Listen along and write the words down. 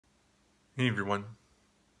Hey everyone.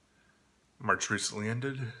 March recently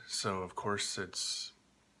ended, so of course it's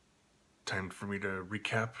time for me to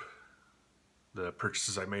recap the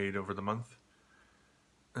purchases I made over the month,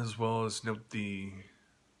 as well as note the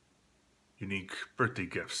unique birthday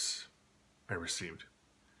gifts I received.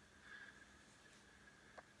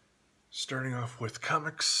 Starting off with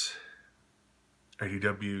comics,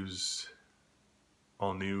 IDW's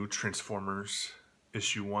all-new Transformers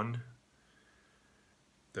Issue 1,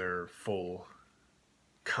 their full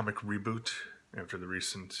comic reboot after the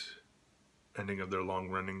recent ending of their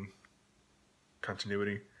long-running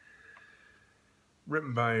continuity.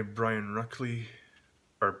 Written by Brian Ruckley,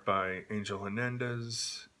 art by Angel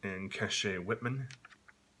Hernandez and Cache Whitman.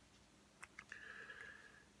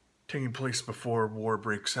 Taking place before war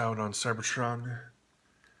breaks out on Cybertron,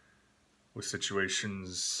 with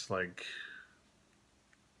situations like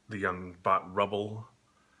the young bot Rubble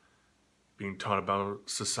being taught about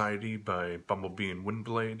society by Bumblebee and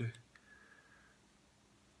Windblade,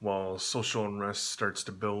 while social unrest starts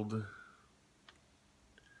to build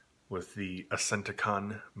with the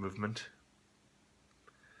Ascenticon movement.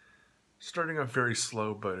 Starting off very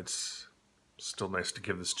slow, but it's still nice to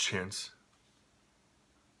give this a chance.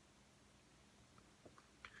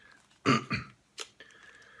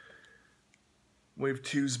 Wave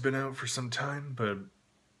 2's been out for some time, but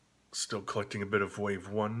still collecting a bit of Wave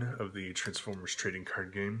 1 of the Transformers trading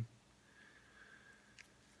card game.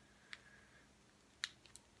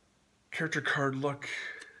 Character card luck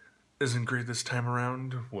isn't great this time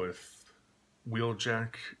around, with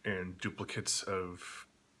Wheeljack and duplicates of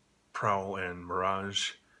Prowl and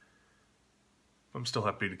Mirage. I'm still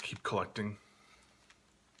happy to keep collecting.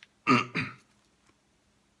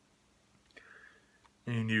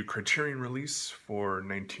 A new Criterion release for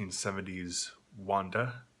 1970s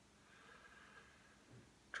Wanda,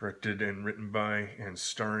 directed and written by and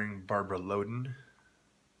starring Barbara Loden,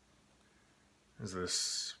 as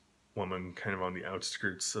this woman kind of on the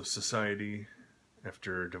outskirts of society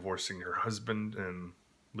after divorcing her husband and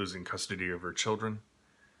losing custody of her children.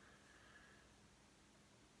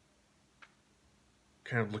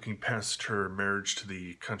 Kind of looking past her marriage to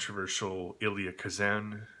the controversial Elia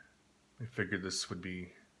Kazan, I figured this would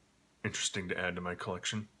be interesting to add to my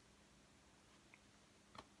collection.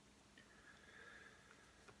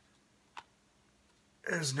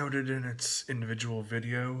 As noted in its individual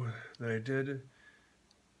video that I did,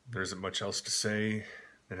 there isn't much else to say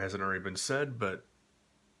that hasn't already been said, but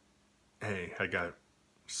hey, I got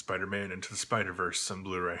Spider-Man Into the Spider-Verse on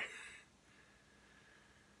Blu-Ray.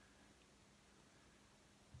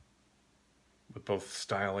 With both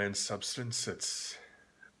style and substance, it's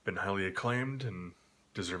been highly acclaimed, and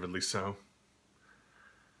deservedly so.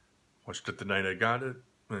 Watched it the night I got it,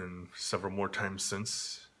 and several more times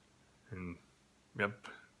since, and yep,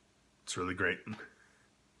 it's really great.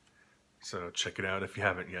 So check it out if you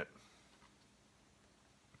haven't yet.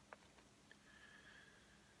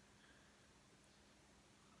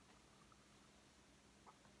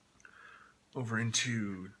 Over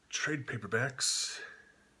into trade paperbacks.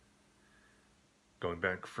 Going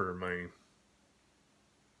back for my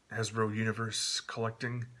Hasbro Universe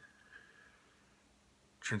collecting.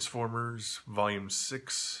 Transformers Volume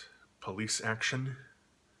 6, Police Action.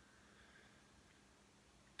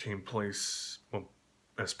 Taking place,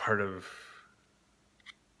 as part of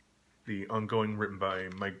the ongoing written by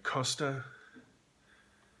Mike Costa,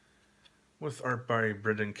 with art by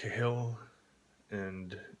Brendan Cahill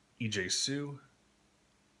and E.J. Sue.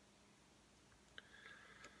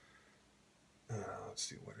 Let's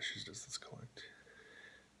see, what issues does this collect?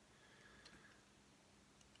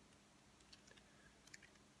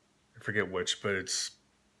 I forget which, but it's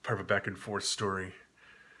part of a back and forth story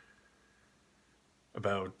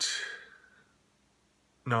about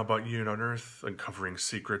Now About You on Earth, uncovering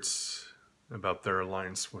secrets about their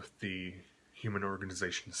alliance with the human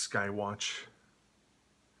organization Skywatch,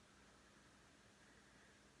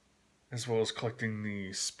 as well as collecting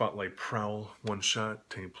the Spotlight Prowl one-shot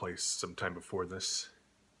taking place sometime before this,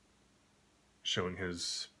 showing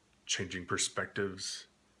his changing perspectives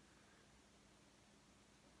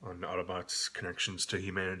on Autobots' connections to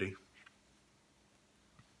humanity.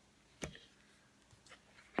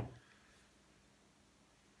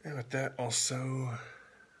 And with that, also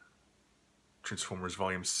Transformers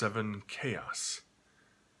Volume 7, Chaos.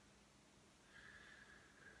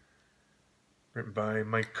 Written by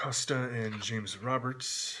Mike Costa and James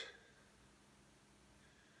Roberts.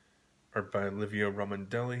 Art by Livio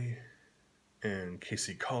Romandelli and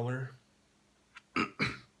Casey Collar.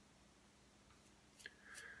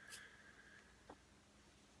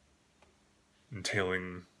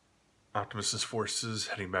 Entailing Optimus's forces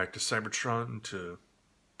heading back to Cybertron to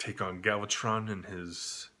take on Galvatron and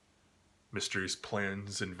his mysterious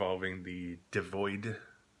plans involving the Devoid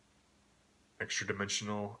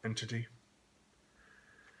extra-dimensional entity,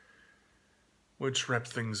 which wrapped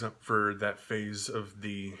things up for that phase of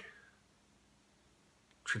the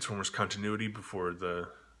Transformers continuity before the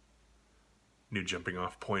new jumping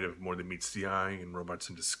off point of More Than Meets the Eye and Robots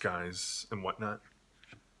in Disguise and whatnot.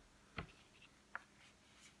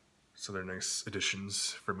 So they're nice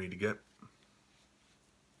additions for me to get.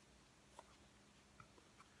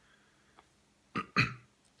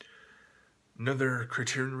 Another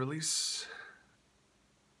Criterion release,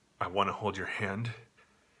 I Want to Hold Your Hand.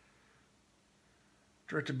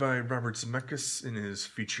 Directed by Robert Zemeckis in his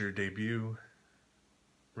feature debut,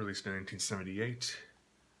 released in 1978.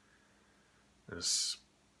 This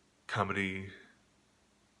comedy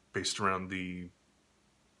based around the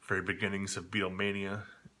very beginnings of Beatlemania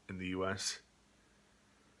in the US.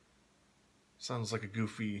 Sounds like a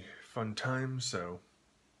goofy, fun time, so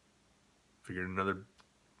figured another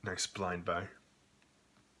nice blind buy.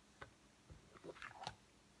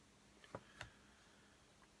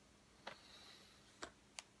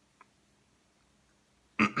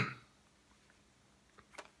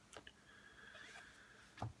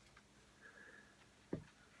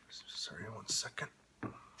 Sorry, 1 second.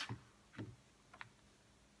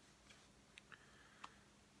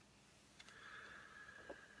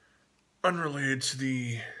 Unrelated to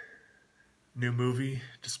the new movie,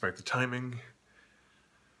 despite the timing,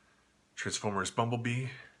 Transformers Bumblebee,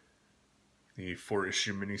 the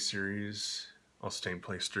 4-issue miniseries, all staying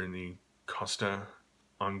place during the Costa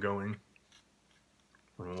ongoing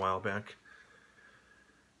from a while back.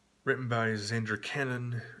 Written by Xander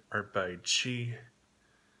Cannon, art by Chi.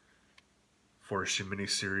 4-issue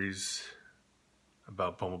miniseries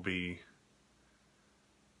about Bumblebee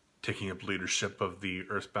taking up leadership of the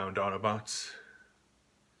Earthbound Autobots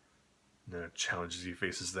and the challenges he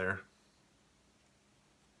faces there.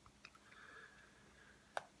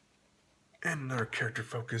 And another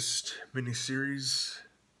character-focused miniseries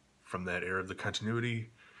from that era of the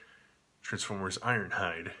continuity, Transformers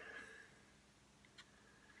Ironhide.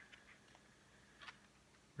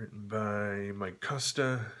 Written by Mike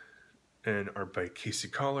Costa and art by Casey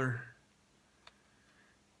Collar,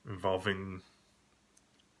 involving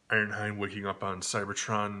Ironhide waking up on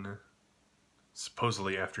Cybertron,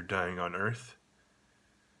 supposedly after dying on Earth,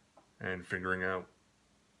 and figuring out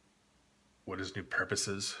what his new purpose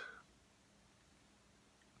is.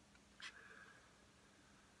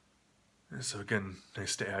 And so again,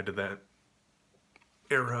 nice to add to that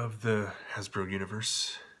era of the Hasbro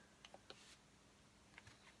universe.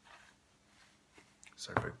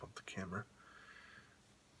 Sorry if I bumped the camera.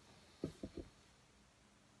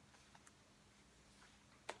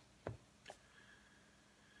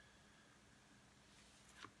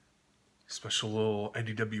 Special little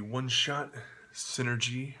IDW one-shot,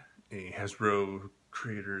 Synergy, a Hasbro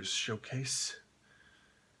Creators Showcase,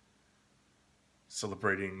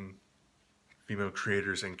 celebrating female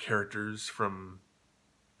creators and characters from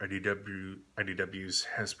IDW's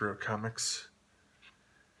Hasbro Comics.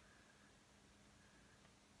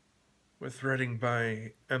 With writing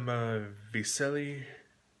by Emma Vicelli,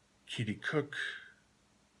 Kitty Cook,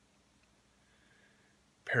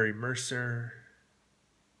 Perry Mercer,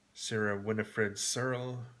 Sarah Winifred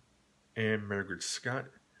Searle, and Margaret Scott.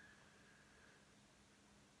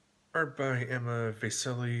 Art by Emma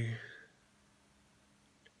Vicelli,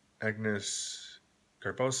 Agnes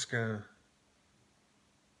Garbowska,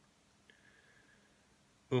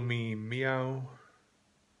 Umi Miao,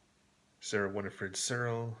 Sarah Winifred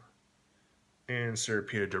Searle, and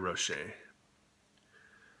Serapia de Roche.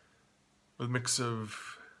 With a mix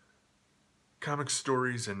of comic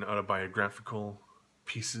stories and autobiographical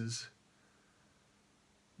pieces.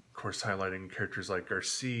 Of course, highlighting characters like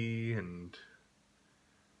Garcia and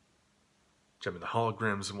Gem of the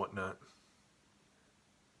Holograms and whatnot.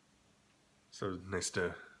 So nice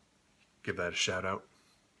to give that a shout out.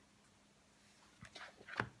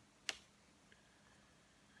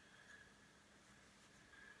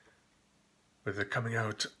 With it coming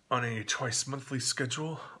out on a twice monthly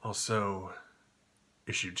schedule, also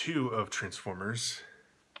issue 2 of Transformers.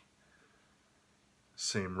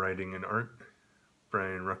 Same writing and art,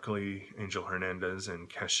 Brian Ruckley, Angel Hernandez, and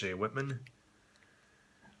Cache Whitman.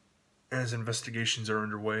 As investigations are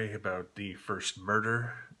underway about the first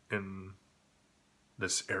murder in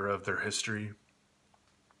this era of their history.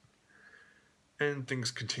 And things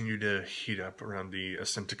continue to heat up around the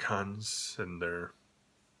Ascenticons and their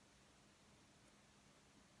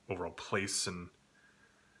overall place and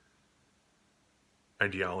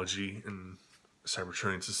ideology in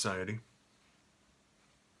Cybertronian society.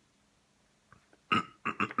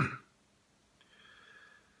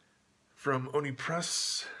 From Oni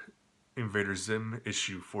Press, Invader Zim,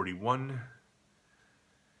 issue 41.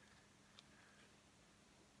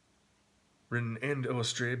 Written and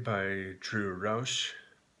illustrated by Drew Rausch.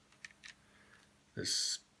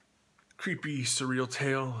 This creepy, surreal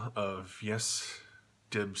tale of, yes,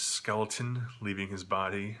 Dib's skeleton leaving his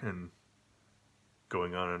body and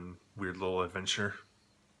going on a weird little adventure.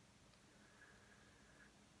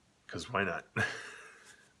 Because why not?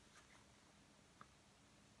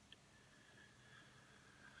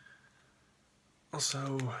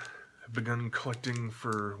 Also, I've begun collecting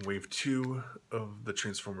for Wave 2 of the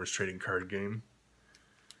Transformers trading card game.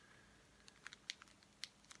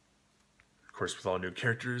 Of course, with all new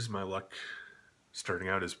characters, my luck starting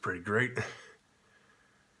out is pretty great.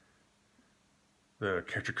 The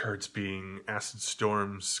character cards being Acid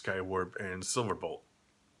Storm, Skywarp, and Silverbolt.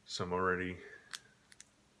 So I'm already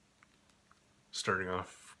starting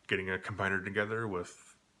off getting a combiner together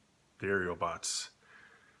with the aerial bots.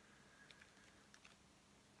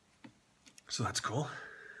 So that's cool.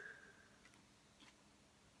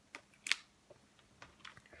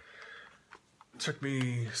 Took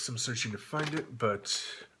me some searching to find it, but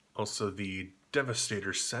also the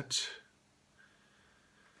Devastator set,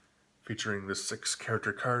 featuring the 6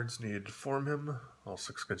 character cards needed to form him, all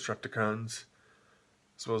 6 Constructicons,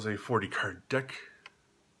 as well as a 40 card deck,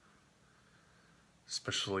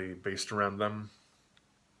 especially based around them.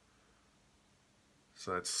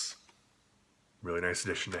 So that's a really nice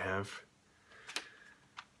addition to have.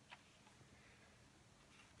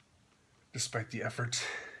 Despite the effort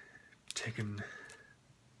taken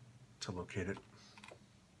to locate it.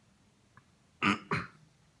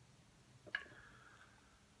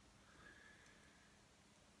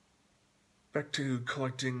 Back to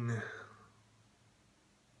collecting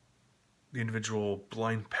the individual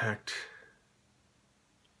blind packed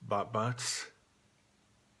bots.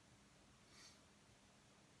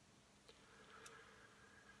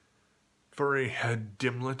 For a Head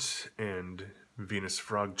Dimlet and Venus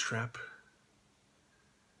Frog Trap.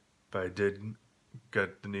 But I did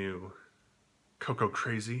get the new Coco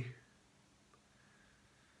Crazy.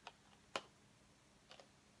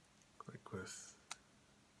 Like with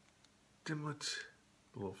Dimlet,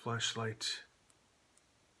 the little flashlight.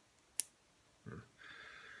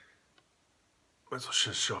 Might as well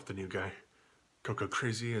just show off the new guy. Coco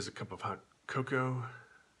Crazy has a cup of hot cocoa.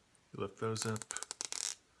 You lift those up,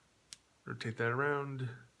 rotate that around,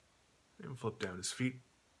 and flip down his feet.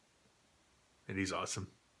 And he's awesome.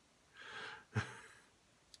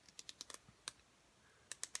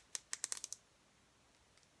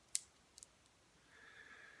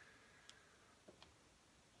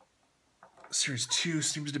 Series 2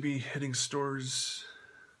 seems to be hitting stores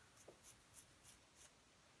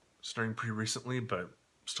starting pretty recently, but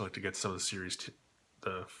still like to get some of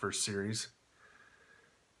the first series.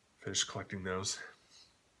 Finish collecting those.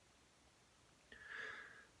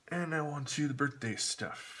 And now on to the birthday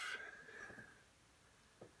stuff.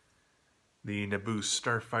 The Naboo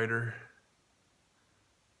Starfighter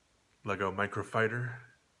Lego Microfighter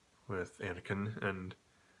with Anakin and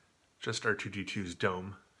just R2-D2's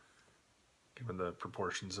dome, given the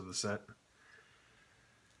proportions of the set.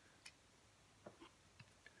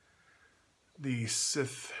 The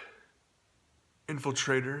Sith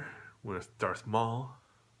Infiltrator with Darth Maul.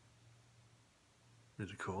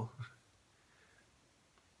 Really cool.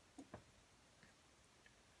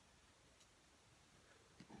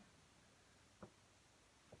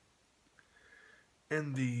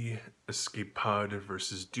 And the Escape Pod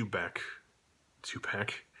versus Dewback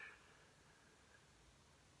 2-pack.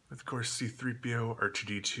 With, of course, C-3PO,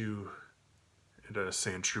 R2-D2, and a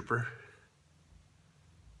Sand Trooper.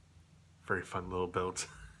 Very fun little build.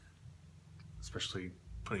 Especially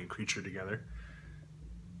putting a creature together.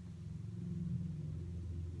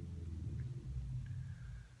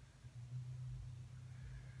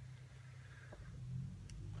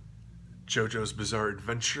 JoJo's Bizarre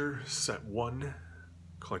Adventure, Set 1.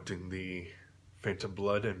 Collecting the Phantom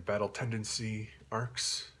Blood and Battle Tendency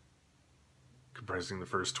arcs, comprising the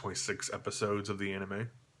first 26 episodes of the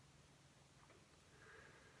anime.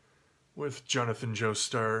 With Jonathan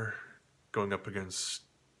Joestar going up against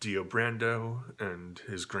Dio Brando and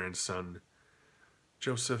his grandson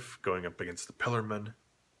Joseph going up against the Pillarmen.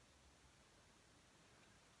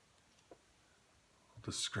 I'll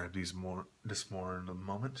describe this more in a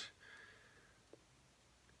moment.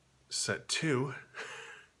 Set 2,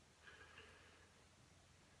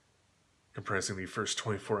 comprising the first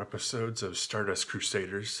 24 episodes of Stardust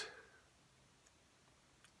Crusaders.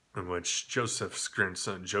 in which Joseph's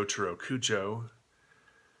grandson Jotaro Kujo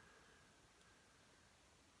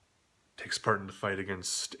takes part in the fight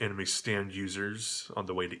against enemy stand users on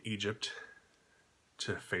the way to Egypt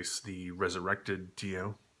to face the resurrected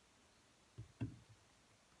Dio.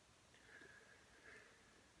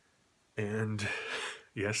 And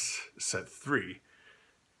yes, set 3,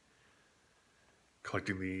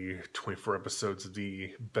 collecting the 24 episodes of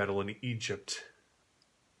the Battle in Egypt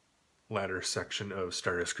latter section of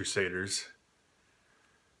Stardust Crusaders.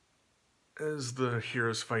 As the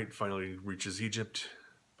hero's fight finally reaches Egypt,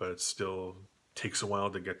 but it still takes a while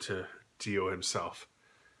to get to Dio himself.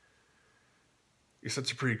 These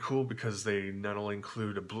sets are pretty cool because they not only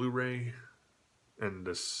include a Blu-ray and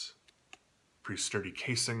this pretty sturdy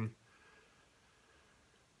casing,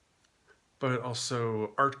 but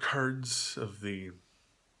also art cards of the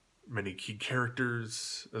many key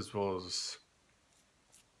characters, as well as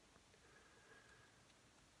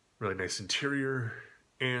really nice interior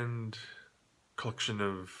and collection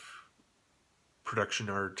of production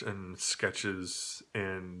art and sketches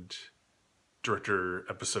and director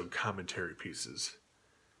episode commentary pieces.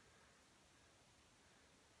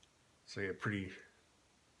 So yeah, pretty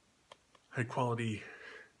high quality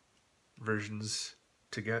versions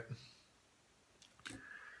to get.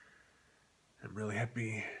 I'm really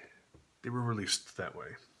happy they were released that way.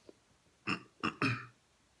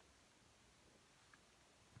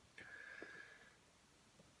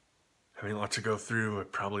 Having a lot to go through, I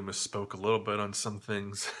probably misspoke a little bit on some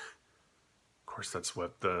things. Of course, that's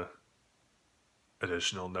what the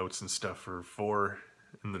additional notes and stuff are for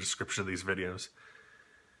in the description of these videos.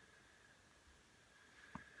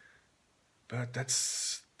 But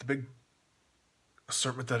that's the big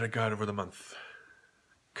assortment that I got over the month.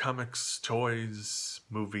 Comics, toys,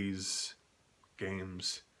 movies,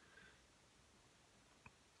 games.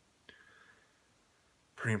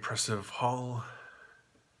 Pretty impressive haul,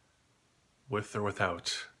 with or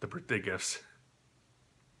without the birthday gifts.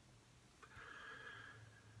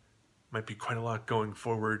 Might be quite a lot going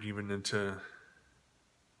forward, even into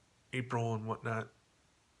April and whatnot.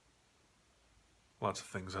 Lots of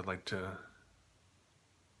things I'd like to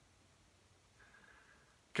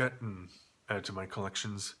get and add to my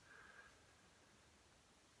collections.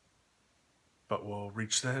 But we'll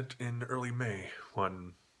reach that in early May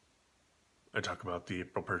when I talk about the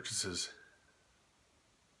April purchases.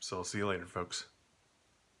 So I'll see you later, folks.